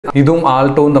ഇതും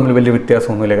ആൾട്ടോവും തമ്മിൽ വലിയ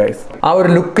വ്യത്യാസമൊന്നുമില്ല ഗൈസ്. ആ ഒരു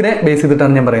ലുക്കിനെ ബേസ്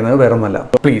ചെയ്തിട്ടാണ് ഞാൻ പറയുന്നത്, വേറെ ഒന്നുമല്ല.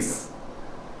 പ്ലീസ്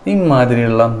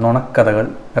ഇമാതിരിയുള്ള നുണക്കഥകൾ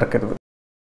ഇറക്കരുത്.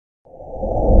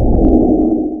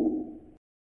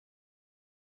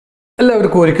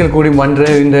 എല്ലാവർക്കും ഒരിക്കൽ കൂടി വൺ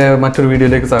ഡ്രൈവിന്റെ മറ്റൊരു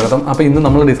വീഡിയോയിലേക്ക് സ്വാഗതം. അപ്പോൾ ഇന്ന്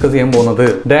നമ്മൾ ഡിസ്കസ് ചെയ്യാൻ പോകുന്നത്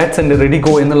Datsun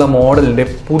Redi-GO എന്നുള്ള മോഡലിന്റെ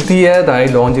പുതിയതായി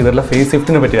ലോഞ്ച് ചെയ്തിട്ടുള്ള ഫേസ്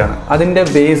ലിഫ്റ്റിനെ പറ്റിയാണ്. അതിന്റെ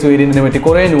ബേസ് വേരിയന്റിനെ പറ്റി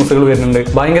കുറേ ന്യൂസുകൾ വരുന്നുണ്ട്.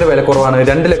 ഭയങ്കര വില കുറവാണ്,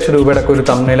 2 ലക്ഷം രൂപയുടെ ഒക്കെ ഒരു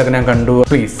തമ്മിലൊക്കെ ഞാൻ കണ്ടു.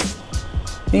 പ്ലീസ്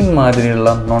ഇമാതിരിയുള്ള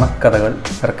നുണക്കഥകൾ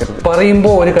ഇറക്കരുത്.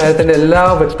 പറയുമ്പോൾ ഒരു കാര്യത്തിന്റെ എല്ലാ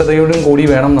വ്യക്തതയോടും കൂടി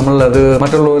വേണം നമ്മൾ അത്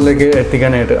മറ്റുള്ളവരിലേക്ക്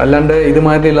എത്തിക്കാനായിട്ട്. അല്ലാണ്ട്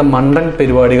ഇതുമാതിരിയുള്ള മണ്ടൻ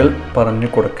പരിപാടികൾ പറഞ്ഞു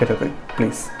കൊടുക്കരുത്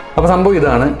പ്ലീസ്. അപ്പോൾ സംഭവം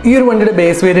ഇതാണ്, ഈ ഒരു വണ്ടിയുടെ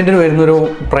ബേസ് വേരിയന്റിന് വരുന്നൊരു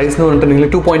പ്രൈസ് എന്ന് പറഞ്ഞിട്ടുണ്ടെങ്കിൽ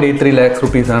 2.83 lakhs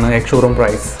rupees ആണ് എക്സ് ഷോറൂം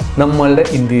പ്രൈസ്. നമ്മളുടെ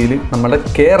ഇന്ത്യയിൽ, നമ്മുടെ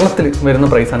കേരളത്തിൽ വരുന്ന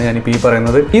പ്രൈസാണ് ഞാനിപ്പോൾ ഈ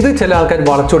പറയുന്നത്. ഇത് ചില ആൾക്കാർ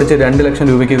വളച്ചൊടിച്ച് 2 ലക്ഷം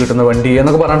രൂപയ്ക്ക് കിട്ടുന്ന വണ്ടി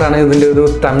എന്നൊക്കെ പറഞ്ഞിട്ടാണ് ഇതിന്റെ ഒരു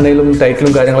തമ്മിലും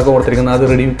ടൈറ്റിലും കാര്യങ്ങളൊക്കെ കൊടുത്തിരിക്കുന്നത്. അത്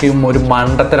റെഡിക്കും ഒരു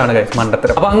മണ്ടത്തരാണ് ഗൈസ്,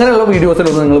 മണ്ടത്തരം. അപ്പോൾ അങ്ങനെയുള്ള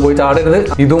വീഡിയോസിലൊന്നും നിങ്ങൾ പോയി ചാടരുത്.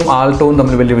 ഇതും ആൾട്ടോവും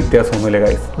തമ്മിൽ വലിയ വ്യത്യാസമൊന്നുമില്ല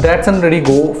ഗൈസ്. Datsun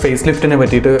Redi-GO ഫേസ് ലിഫ്റ്റിനെ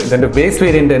പറ്റിയിട്ട് ഇതിന്റെ ബേസ്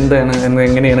വേരിയന്റ് എന്താണ് എന്ന്,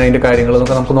 എങ്ങനെയാണ് അതിന്റെ കാര്യങ്ങൾ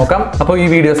എന്നൊക്കെ നമുക്ക് നോക്കാം. അപ്പോൾ ഈ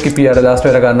വീഡിയോ സ്കിപ്പ് ചെയ്യാതെ ലാസ്റ്റ്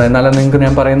വരെ കാണുന്നത്, എന്നാലും നിങ്ങൾക്ക്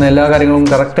ഞാൻ പറയുന്ന എല്ലാ കാര്യങ്ങളും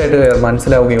കറക്റ്റായിട്ട്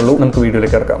മനസ്സിലാവുകയുള്ളൂ. നമുക്ക്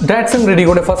വീഡിയോയിലേക്ക് കിടക്കാം. Datsun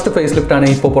Redi-GOയുടെ ഫസ്റ്റ് ഫേസ് ലിഫ്റ്റ് ആണ്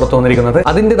ഇപ്പോൾ പുറത്തു വന്നിരിക്കുന്നത്.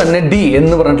 അതിന്റെ തന്നെ D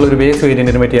എന്ന് പറഞ്ഞിട്ടുള്ള ഒരു ബേസ്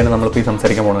വേരിയന്റിനെ പറ്റിയാണ് നമ്മൾ ഇപ്പോൾ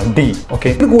സംസാരിക്കാൻ പോകുന്നത്. D. ഓക്കെ,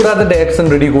 ഇത് കൂടാതെ Datsun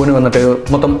Redi-GOന് വന്നിട്ട്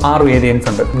മൊത്തം 6 വേരിയൻസ്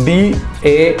ഉണ്ട്. D,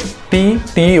 A, T,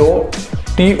 TO,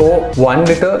 TO 1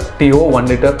 litre, TO 1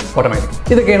 litre automatic.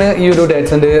 ഇതൊക്കെയാണ് ഈ ഒരു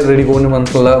Datsun Redi-GOന്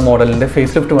വന്നിട്ടുള്ള മോഡലിന്റെ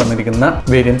ഫേസ് ലിഫ്റ്റ് വന്നിരിക്കുന്ന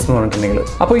വേരിയൻസ് എന്ന് പറഞ്ഞിട്ടുണ്ടെങ്കിൽ.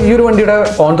 അപ്പോൾ ഈ ഒരു വണ്ടിയുടെ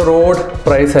ഓൺ ദ റോഡ്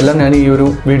പ്രൈസ് എല്ലാം ഞാൻ ഈ ഒരു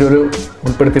വീഡിയോയിൽ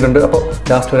ഉൾപ്പെടുത്തിയിട്ടുണ്ട്. അപ്പോൾ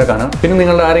ലാസ്റ്റ് വരെ കാണാം. പിന്നെ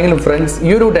നിങ്ങളുടെ ആരെങ്കിലും ഫ്രണ്ട്സ് ഈ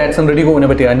ഒരു Datsun Redi-GOനെ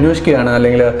പറ്റി അന്വേഷിക്കുകയാണ്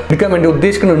അല്ലെങ്കിൽ എടുക്കാൻ വേണ്ടി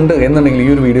ഉദ്ദേശിക്കുന്നുണ്ട് എന്നുണ്ടെങ്കിൽ ഈ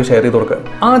ഒരു വീഡിയോ ഷെയർ ചെയ്ത് കൊടുക്കുക.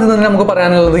 ആദ്യം തന്നെ നമുക്ക്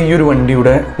പറയാനുള്ളത് ഈ ഒരു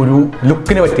വണ്ടിയുടെ ഒരു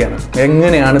ലുക്കിനെ പറ്റിയാണ്.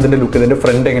 എങ്ങനെയാണ് ഇതിന്റെ ലുക്ക്, ഇതിന്റെ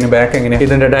ഫ്രണ്ട് എങ്ങനെ, ബാക്ക് എങ്ങനെ,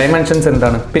 ഇതിന്റെ ഡയമെൻഷൻസ്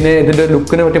എന്താണ്. പിന്നെ ഇതിന്റെ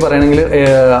ലുക്കിനെ പറ്റി പറയുകയാണെങ്കിൽ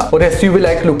ഒരു SUV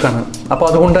ലൈക്ക് ലുക്കാണ്. അപ്പോൾ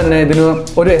അതുകൊണ്ട് തന്നെ ഇതിന്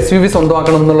ഒരു SUV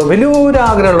സ്വന്തമാക്കണം എന്നുള്ള വലിയൊരു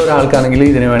ആഗ്രഹമുള്ള ഒരാൾക്കാണെങ്കിൽ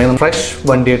ഇതിന് വേണമെങ്കിൽ ഫ്രഷ്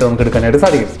വണ്ടിയായിട്ട് നമുക്ക് എടുക്കാനായിട്ട്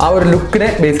സാധിക്കും. ആ ഒരു ലുക്കിനെ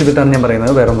ബേസ് ചെയ്തിട്ടാണ് ഞാൻ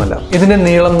പറയുന്നത്, വേറെ ഒന്നുമല്ല. ഇതിന്റെ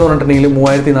നീളം എന്ന് പറഞ്ഞിട്ടുണ്ടെങ്കിൽ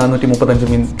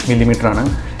 3435 മില്ലിമീറ്റർ ആണ്.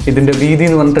 ഇതിന്റെ വീതി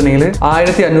എന്ന് പറഞ്ഞിട്ടുണ്ടെങ്കിൽ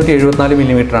 1574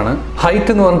 മില്ലിമീറ്റർ ആണ്. ഹൈറ്റ്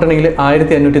എന്ന് പറഞ്ഞിട്ടുണ്ടെങ്കിൽ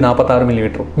 1546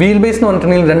 മില്ലിമീറ്റർ. വീൽ ബേസ് എന്ന്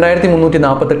പറഞ്ഞിട്ടുണ്ടെങ്കിൽ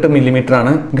 2348 മില്ലിമീറ്റർ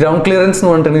ആണ്. ഗ്രൗണ്ട് ക്ലിയറൻസ്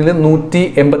എന്ന് പറഞ്ഞിട്ടുണ്ടെങ്കിൽ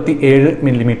 187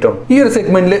 മില്ലിമീറ്റർ. ഈ ഒരു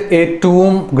സെഗ്മെന്റിൽ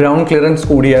ഏറ്റവും ഗ്രൗണ്ട് ക്ലിയറൻസ്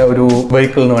കൂടിയ ഒരു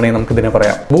വെഹിക്കിൾ എന്ന് വേണമെങ്കിൽ നമുക്ക് ഇതിനെ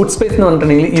പറയാം. ബൂട്ട് സ്പേസ് എന്ന്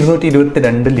പറഞ്ഞിട്ടുണ്ടെങ്കിൽ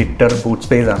 222 ലിറ്റർ ബൂട്ട്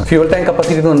സ്പേസ് ആണ്. ഫ്യൂൽ ടാങ്ക്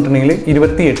കപ്പാസിറ്റി എന്ന് പറഞ്ഞിട്ടുണ്ടെങ്കിൽ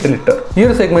 28 ലിറ്റർ. ഈ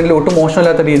ഒരു സെഗ്മെന്റിൽ ഒട്ടും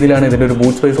മോശമില്ലാത്ത രീതിയിലാണ് ഇതിന്റെ ഒരു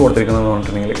ബൂട്ട് സ്പേസ് കൊടുത്തിരിക്കുന്നത് എന്ന്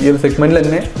പറഞ്ഞിട്ടുണ്ടെങ്കിൽ ഈ ഒരു സെഗ്മെന്റിൽ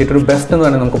തന്നെ ഏറ്റവും ബെസ്റ്റ് എന്ന്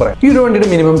വേണമെങ്കിൽ നമുക്ക് പറയാം. ഈ ഒരു വണ്ടിയുടെ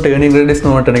മിനിമം ടേണിംഗ് റേഡിയസ്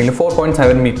എന്ന്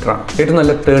 4.7 മീറ്റർ ആണ്. ഏറ്റവും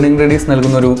നല്ല ടേണിംഗ് റേഡിയസ്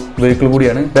നൽകുന്ന ഒരു വെഹിക്കിൾ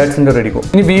കൂടിയാണ് Datsun Redi-GO.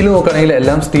 ഇനി വീല് നോക്കുകയാണെങ്കിൽ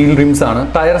എല്ലാം സ്റ്റീൽ റിംസ് ആണ്.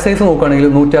 ടയർ സൈസ് നോക്കുകയാണെങ്കിൽ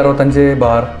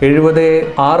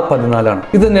 165/70/R14 ആണ്.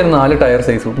 ഇത് തന്നെയാണ് 4 ടയർ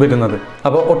സൈസ് വരുന്നത്.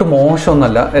 അപ്പോൾ ഒട്ടും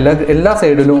മോശമൊന്നല്ല. എല്ലാ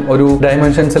സൈഡിലും ഒരു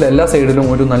ഡയമെൻഷൻസിൽ എല്ലാ സൈഡിലും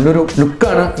ഒരു നല്ലൊരു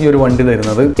ലുക്കാണ് ഈ ഒരു വണ്ടി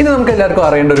തരുന്നത്. ഇനി നമുക്ക് എല്ലാവർക്കും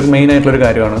അറിയേണ്ട ഒരു മെയിൻ ആയിട്ടുള്ള ഒരു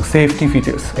കാര്യമാണ് സേഫ്റ്റി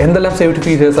ഫീച്ചേഴ്സ്. എന്തെല്ലാം സേഫ്റ്റി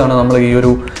ഫീച്ചേഴ്സ് ആണ് നമ്മൾ ഈ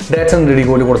ഒരു Datsun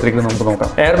Redi-GOയിൽ കൊടുത്തിരിക്കുന്നത് നമുക്ക് നോക്കാം.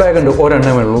 എയർ ബാഗ് ഉണ്ട്,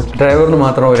 ഒരെണ്ണമേ ഉള്ളൂ. ഡ്രൈവറിന്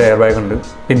മാത്രം ഒരു എയർ ബാഗ് ഉണ്ട്.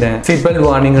 പിന്നെ സീറ്റ് ബെൽറ്റ്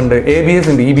വാർണിംഗ് ഉണ്ട്, ABS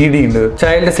ഉണ്ട്, EBD ഉണ്ട്,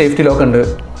 ചൈൽഡ് സേഫ്റ്റി ലോക്ക് ഉണ്ട്,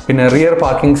 പിന്നെ റിയർ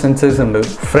പാർക്കിംഗ് സെൻസേഴ്സ് ഉണ്ട്.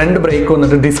 ഫ്രണ്ട് ബ്രേക്ക്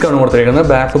വന്നിട്ട് ഡിസ്ക് ആണ് കൊടുത്തിരിക്കുന്നത്,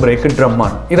 ബാക്ക് ബ്രേക്ക് ഡ്രം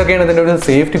ആണ്. ഇതൊക്കെയാണ് ഇതിന്റെ ഒരു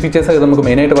സേഫ്റ്റി ഫീച്ചേഴ്സ് ഒക്കെ നമുക്ക്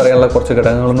മെയിൻ ആയിട്ട് പറയാനുള്ള കുറച്ച്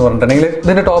ഘടകങ്ങൾ എന്ന് പറഞ്ഞിട്ടുണ്ടെങ്കിൽ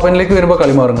ഇതിന്റെ ടോപ്പ് എൻഡിലേക്ക് വരുമ്പോൾ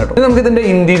കളി മാറും കേട്ടോ. ഇത് നമുക്ക് ഇതിന്റെ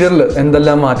ഇന്റീരിയറിൽ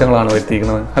എന്തെല്ലാം മാറ്റങ്ങളാണ്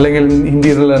വരുത്തിയിരിക്കുന്നത്, അല്ലെങ്കിൽ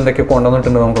ഇന്റീരിയറിൽ എന്തൊക്കെ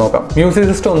കൊണ്ടുവന്നിട്ടുണ്ട് നമുക്ക് നോക്കാം. മ്യൂസിക്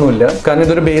സിസ്റ്റം ഒന്നുമില്ല, കാരണം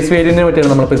ഇതൊരു ബേസ് വേരിയന്റിനെ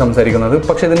പറ്റിയാണ് നമ്മളിപ്പോൾ സംസാരിക്കുന്നത്.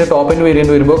 പക്ഷേ ഇതിന്റെ ടോപ്പ് എൻഡ്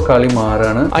വേരിയന്റ് വരുമ്പോൾ കളി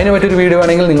മാറാണ്. അതിനെ പറ്റിയൊരു വീഡിയോ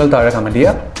ആണെങ്കിൽ നിങ്ങൾ താഴെ കമന്റ്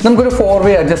ചെയ്യുക. നമുക്കൊരു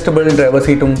 4-way അഡ്ജസ്റ്റബിൾ ഡ്രൈവർ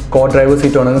സീറ്റും കോ ഡ്രൈവർ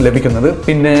സീറ്റും ആണ് ലഭിക്കുന്നത്.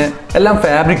 പിന്നെ എല്ലാം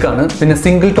ഫാബ്രിക് ആണ്. പിന്നെ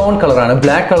സിംഗിൾ ടോൺ കളറാണ്,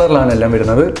 ബ്ലാക്ക് കളറിലാണ് എല്ലാം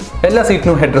വരുന്നത്. എല്ലാ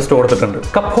സീറ്റിനും ഹെഡ് റെസ്റ്റ് കൊടുത്തിട്ടുണ്ട്.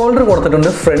 കപ്പ് ഹോൾഡർ കൊടുത്തിട്ടുണ്ട്.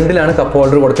 ഫ്രണ്ടിലാണ് കപ്പ്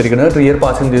ഹോൾഡർ കൊടുത്തിരിക്കുന്നത്. റിയർ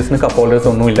പാസഞ്ചേഴ്സിന് കപ്പ് ഹോൾഡേഴ്സ്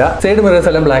ഒന്നുമില്ല. സൈഡ് മിറേഴ്സ്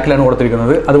എല്ലാം ബ്ലാക്കിലാണ്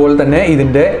കൊടുത്തിരിക്കുന്നത്. അതുപോലെ തന്നെ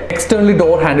ഇതിന്റെ എക്സ്റ്റേണലി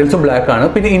ഡോർ ഹാൻഡിൽസും ബ്ലാക്ക് ആണ്.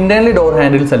 പിന്നെ ഇന്റേണലി ഡോർ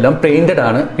ഹാൻഡിൽസ് എല്ലാം പെയിന്റഡ്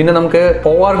ആണ്. പിന്നെ നമുക്ക്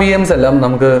ORVMs എല്ലാം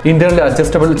നമുക്ക് ഇന്റേണലി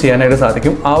അഡ്ജസ്റ്റബിൾ ചെയ്യാനായിട്ട്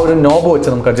സാധിക്കും. ആ ഒരു നോബ് വെച്ച്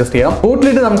നമുക്ക് അഡ്ജസ്റ്റ് ചെയ്യാം.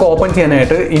 ബൂട്ടിലിട്ട് നമുക്ക് ഓപ്പൺ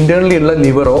ചെയ്യാനായിട്ട് ഇന്റേണലി ഉള്ള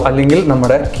ലിവറോ അല്ലെങ്കിൽ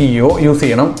നമ്മുടെ കീയോ യൂസ്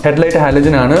ചെയ്യണം. ഹെഡ്ലൈറ്റ്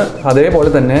ഹാലജൻ ആണ്. അതേപോലെ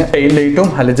തന്നെ ടെയിൽ ലൈറ്റും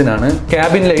ഹാലജൻ ആണ്.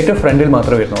 ക്യാബിൻ ലൈറ്റ് ഫ്രണ്ടിൽ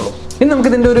മാത്രമേ വരുന്നുള്ളൂ. ഇനി നമുക്ക്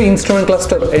ഇതിന്റെ ഒരു ഇൻസ്ട്രുമെന്റ്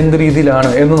ക്ലസ്റ്റർ എന്ത് രീതിയിലാണ്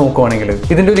എന്ന് നോക്കുവാണെങ്കിൽ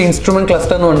ഇതിന്റെ ഒരു ഇൻസ്ട്രുമെന്റ്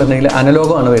ക്ലസ്റ്റർ എന്ന് പറഞ്ഞിട്ടുണ്ടെങ്കിൽ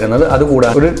അനലോഗം ആണ് വരുന്നത്.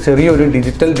 അതുകൂടാതെ ഒരു ചെറിയൊരു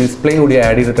ഡിജിറ്റൽ ഡിസ്പ്ലേ കൂടി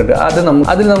ആഡ് ചെയ്തിട്ടുണ്ട്.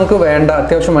 അതിൽ നമുക്ക്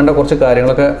അത്യാവശ്യം വേണ്ട കുറച്ച്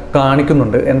കാര്യങ്ങളൊക്കെ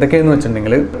കാണിക്കുന്നുണ്ട്. എന്തൊക്കെയെന്ന്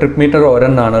വെച്ചിട്ടുണ്ടെങ്കിൽ ട്രിപ്പ് മീറ്റർ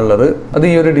ഒരെണ്ണാണ് ഉള്ളത്. അത്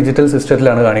ഈ ഒരു ഡിജിറ്റൽ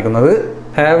സിസ്റ്റത്തിലാണ് കാണിക്കുന്നത്.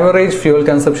 ആവറേജ് ഫ്യൂൽ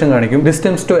കൺസപ്ഷൻ കാണിക്കും.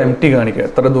 ഡിസ്റ്റൻസ് ടു എംപ്റ്റി കാണിക്കും,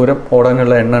 എത്ര ദൂരം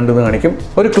ഓടാനുള്ള എണ്ണ ഉണ്ടെന്ന് കാണിക്കും.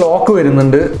 ഒരു ക്ലോക്ക്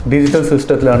വരുന്നുണ്ട്, ഡിജിറ്റൽ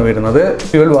സിസ്റ്റത്തിലാണ് വരുന്നത്.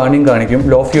 ഫ്യൂൽ വാർണിംഗ് കാണിക്കും,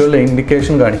 ലോ ഫ്യൂൽ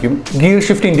ഇൻഡിക്കേഷൻ കാണിക്കും. ഗിയർ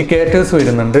ഷിഫ്റ്റ് ഇൻഡിക്കേറ്റേഴ്സ്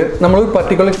വരുന്നുണ്ട്. നമ്മൾ ഒരു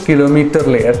പർട്ടിക്കുലർ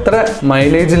കിലോമീറ്ററിൽ എത്ര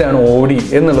മൈലേജിലാണ് ഓടി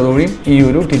എന്നുള്ളത് കൂടിയും ഈ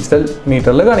ഒരു ഡിജിറ്റൽ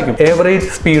മീറ്ററിൽ കാണിക്കും. ആവറേജ്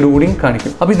സ്പീഡ് കൂടിയും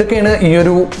കാണിക്കും. അപ്പോൾ ഇതൊക്കെയാണ് ഈ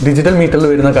ഒരു ഡിജിറ്റൽ മീറ്ററിൽ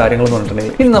വരുന്ന കാര്യങ്ങൾ എന്ന്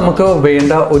പറഞ്ഞിട്ടുണ്ടെങ്കിൽ. ഇനി നമുക്ക്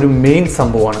വേണ്ട ഒരു മെയിൻ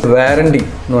സംഭവമാണ് വാറണ്ടി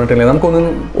എന്ന് പറഞ്ഞിട്ടുണ്ടെങ്കിൽ. നമുക്കൊന്നും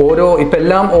ഇപ്പം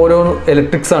എല്ലാം ഓരോ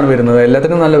ഇലക്ട്രിക്സ് ആണ് വരുന്നത്.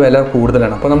 എല്ലാത്തിനും നല്ല വില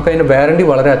കൂടുതലാണ്. അപ്പോൾ നമുക്ക് അതിൻ്റെ വാറണ്ടി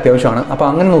വളരെ അത്യാവശ്യമാണ്. അപ്പോൾ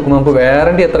അങ്ങനെ നോക്കുമ്പോൾ നമുക്ക്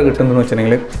വാറണ്ടി എത്ര കിട്ടുന്നതെന്ന്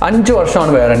വെച്ചിട്ടുണ്ടെങ്കിൽ 5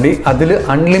 വർഷമാണ് വാറണ്ടി. അതിൽ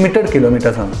അൺലിമിറ്റഡ്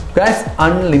കിലോമീറ്റേഴ്സ് ആണ് ഗൈസ്,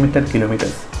 അൺലിമിറ്റഡ്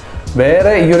കിലോമീറ്റേഴ്സ്.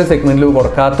 വേറെ ഈ ഒരു സെഗ്മെന്റിൽ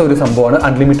കൊടുക്കാത്ത ഒരു സംഭവമാണ്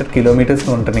അൺലിമിറ്റഡ് കിലോമീറ്റേഴ്സ്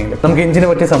എന്ന് പറഞ്ഞിട്ടുണ്ടെങ്കിൽ. നമുക്ക് എഞ്ചിനെ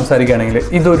പറ്റി സംസാരിക്കുകയാണെങ്കിൽ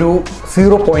ഇതൊരു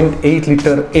 0.8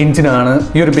 ലിറ്റർ എഞ്ചിനാണ്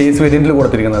ഈ ഒരു ബേസ് വേരിയന്റിൽ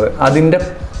കൊടുത്തിരിക്കുന്നത്. അതിൻ്റെ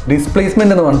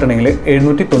ഡിസ്പ്ലേസ്മെന്റ് എന്ന് പറഞ്ഞിട്ടുണ്ടെങ്കിൽ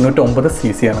 799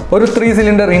 cc ആണ്. ഒരു 3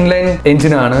 സിലിണ്ടർ ഇൻലൈൻ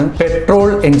എഞ്ചിനാണ്, പെട്രോൾ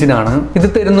എഞ്ചിനാണ്. ഇത്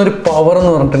തരുന്ന ഒരു പവർ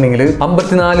എന്ന് പറഞ്ഞിട്ടുണ്ടെങ്കിൽ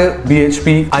 54 bhp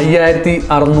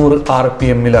 5600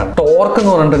 rpm-ലാണ്. ടോർക്ക്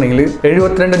എന്ന് പറഞ്ഞിട്ടുണ്ടെങ്കിൽ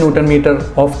 72 newton metre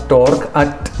of torque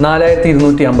at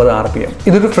 4250 rpm.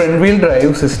 ഇതൊരു ഫ്രണ്ട് വീൽ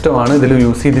ഡ്രൈവ് സിസ്റ്റം ആണ് ഇതിൽ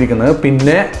യൂസ് ചെയ്തിരിക്കുന്നത്.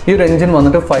 പിന്നെ ഈ ഒരു എഞ്ചിൻ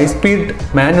വന്നിട്ട് 5 സ്പീഡ്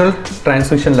മാനുവൽ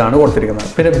ട്രാൻസ്മിഷനിലാണ് കൊടുത്തിരിക്കുന്നത്.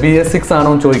 പിന്നെ BS6 ആണോ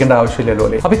എന്ന് ചോദിക്കേണ്ട ആവശ്യമില്ലല്ലോ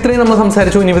അല്ലേ. അപ്പൊ ഇത്രയും നമ്മൾ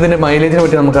സംസാരിച്ചു. ഇനി ഇതിന്റെ മൈലേജിനെ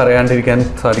പറ്റി നമുക്ക് അറിയാണ്ടിരിക്കാൻ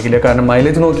സാധിക്കില്ല. കാരണം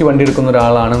മൈലേജ് നോക്കി വണ്ടി എടുക്കുന്ന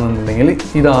ഒരാളാണെന്നുണ്ടെങ്കിൽ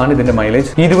ഇതാണ് ഇതിന്റെ മൈലേജ്.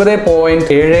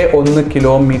 20.71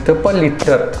 കിലോമീറ്റർ പെർ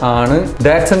ലിറ്റർ ആണ്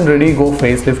ഡാറ്റ്സൺ റെഡി-ഗോ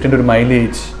ഫേസ് ലിഫ്റ്റിന്റെ ഒരു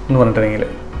മൈലേജ് എന്ന് പറഞ്ഞിട്ടുണ്ടെങ്കിൽ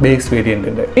ബേസ്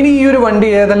വേരിയന്റിന്റെ. ഇനി ഈ ഒരു വണ്ടി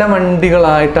ഏതെല്ലാം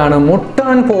വണ്ടികളായിട്ടാണ്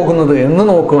മുട്ടാൻ പോകുന്നത് എന്ന്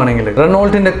നോക്കുകയാണെങ്കിൽ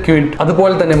റെനോൾട്ടിന്റെ ക്വിഡ്,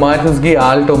 അതുപോലെ തന്നെ മാരുതി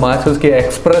ആൾട്ടോ, മാരുതി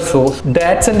എക്സ്പ്രസോ,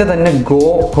 ഡാറ്റ്സന്റെ തന്നെ ഗോ,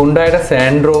 ഹുണ്ടായുടെ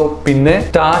സാൻഡ്രോ, പിന്നെ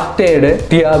ടാറ്റയുടെ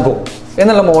ടിയാഗോ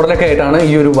എന്നുള്ള മോഡലൊക്കെ ആയിട്ടാണ്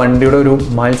ഈ ഒരു വണ്ടിയുടെ ഒരു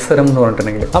മത്സരം എന്ന്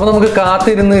പറഞ്ഞിട്ടുണ്ടെങ്കിൽ. അപ്പൊ നമുക്ക്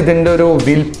കാത്തിരുന്ന് ഇതിന്റെ ഒരു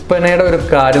വിൽപ്പനയുടെ ഒരു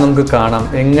കാര്യം നമുക്ക് കാണാം,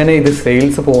 എങ്ങനെ ഇത്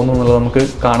സെയിൽസ് പോകുന്നു എന്നുള്ളത് നമുക്ക്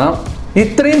കാണാം.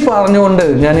 ഇത്രയും പറഞ്ഞുകൊണ്ട്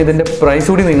ഞാൻ ഇതിന്റെ പ്രൈസ്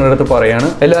കൂടി നിങ്ങളുടെ അടുത്ത് പറയാണ്.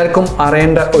 എല്ലാവർക്കും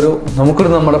അറിയേണ്ട ഒരു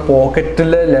നമുക്കൊരു നമ്മുടെ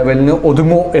പോക്കറ്റിലെ ലെവലിന്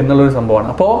ഒതുങ്ങോ എന്നുള്ളൊരു സംഭവമാണ്.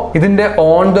 അപ്പോൾ ഇതിന്റെ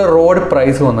ഓൺ ദ റോഡ്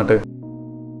പ്രൈസ് വന്നിട്ട്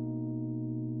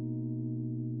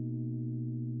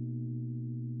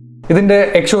ഇതിന്റെ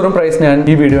എക്സ്ഷോറൂം പ്രൈസ് ഞാൻ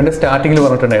ഈ വീഡിയോന്റെ സ്റ്റാർട്ടിങ്ങിൽ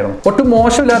പറഞ്ഞിട്ടുണ്ടായിരുന്നു. ഒട്ടും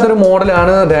മോശമില്ലാത്തൊരു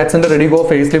മോഡലാണ് ഡാറ്റ്സന്റെ റെഡി-ഗോ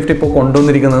ഫേസ് ലിഫ്റ്റ് ഇപ്പോൾ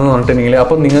കൊണ്ടുവന്നിരിക്കുന്നത് എന്ന് പറഞ്ഞിട്ടുണ്ടെങ്കിൽ.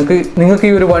 അപ്പോൾ നിങ്ങൾക്ക്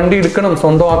ഈ ഒരു വണ്ടി എടുക്കണം,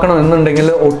 സ്വന്തമാക്കണം എന്നുണ്ടെങ്കിൽ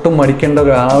ഒട്ടും മടിക്കേണ്ട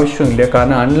ഒരു ആവശ്യമില്ല.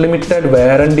 കാരണം അൺലിമിറ്റഡ്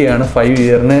വാറണ്ടിയാണ് 5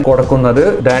 ഇയറിന് കൊടുക്കുന്നത്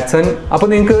ഡാറ്റ്സൺ. അപ്പോൾ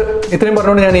നിങ്ങൾക്ക് ഇത്രയും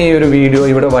പറഞ്ഞുകൊണ്ട് ഞാൻ ഈ ഒരു വീഡിയോ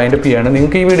ഇവിടെ വൈൻഡപ്പ് ചെയ്യാണ്.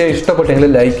 നിങ്ങൾക്ക് ഈ വീഡിയോ ഇഷ്ടപ്പെട്ടെങ്കിൽ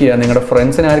ലൈക്ക് ചെയ്യുക, നിങ്ങളുടെ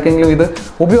ഫ്രണ്ട്സിന് ആർക്കെങ്കിലും ഇത്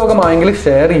ഉപയോഗമായെങ്കിൽ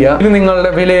ഷെയർ ചെയ്യുക. ഇത്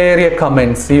നിങ്ങളുടെ വിലയേറിയ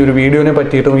കമന്റ്സ് ഈ ഒരു വീഡിയോനെ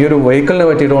പറ്റിയിട്ടും ഈ ഒരു വെഹിക്കിളിനെ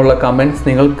പറ്റിയിട്ടുള്ള കമന്റ്സ്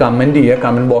നിങ്ങൾ കമന്റ് ചെയ്യുക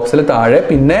കമന്റ് ബോക്സിൽ താഴെ.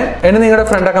 പിന്നെ എന്നെ നിങ്ങളുടെ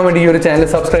ഫ്രണ്ട് ആക്കാൻ വേണ്ടി ഈ ഒരു ചാനൽ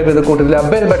സബ്സ്ക്രൈബ് ചെയ്ത് കൂട്ടത്തിൽ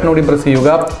ബെൽ ബട്ടൺ കൂടി പ്രസ്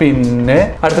ചെയ്യുക. പിന്നെ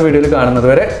അടുത്ത വീഡിയോയിൽ കാണുന്നത്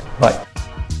വരെ ബൈ.